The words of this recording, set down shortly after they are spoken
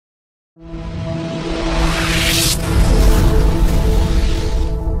Mr.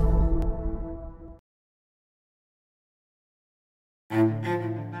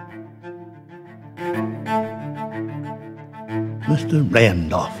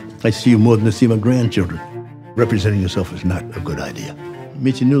 Randolph, I see you more than I see my grandchildren. Representing yourself is not a good idea.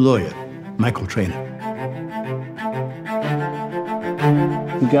 Meet your new lawyer, Michael Trainer.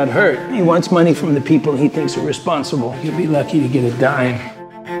 He got hurt. He wants money from the people he thinks are responsible. You'll be lucky to get a dime.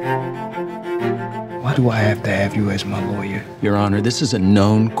 Why do I have to have you as my lawyer? Your Honor, this is a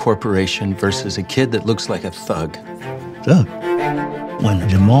known corporation versus a kid that looks like a thug. Thug? When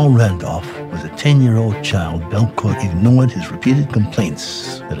Jamal Randolph was a 10-year-old child, Belcourt ignored his repeated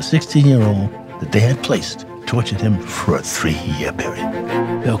complaints that a 16-year-old that they had placed tortured him for a 3-year period.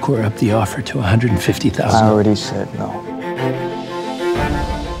 Belcourt upped the offer to $150,000. I already said no.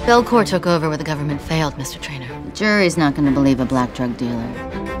 Belcourt took over where the government failed, Mr. Trainer. The jury's not going to believe a black drug dealer.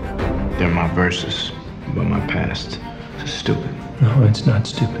 They're my verses, but my past is stupid. No, it's not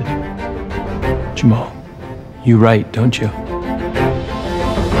stupid. Jamal, you write, don't you?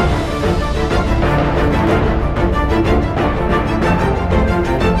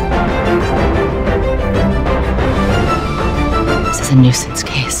 This is a nuisance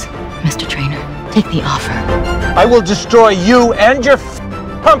case, Mr. Trainer. Take the offer. I will destroy you and your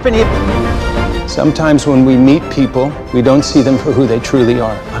company. Sometimes when we meet people, we don't see them for who they truly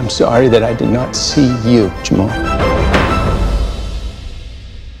are. I'm sorry that I did not see you, Jamal.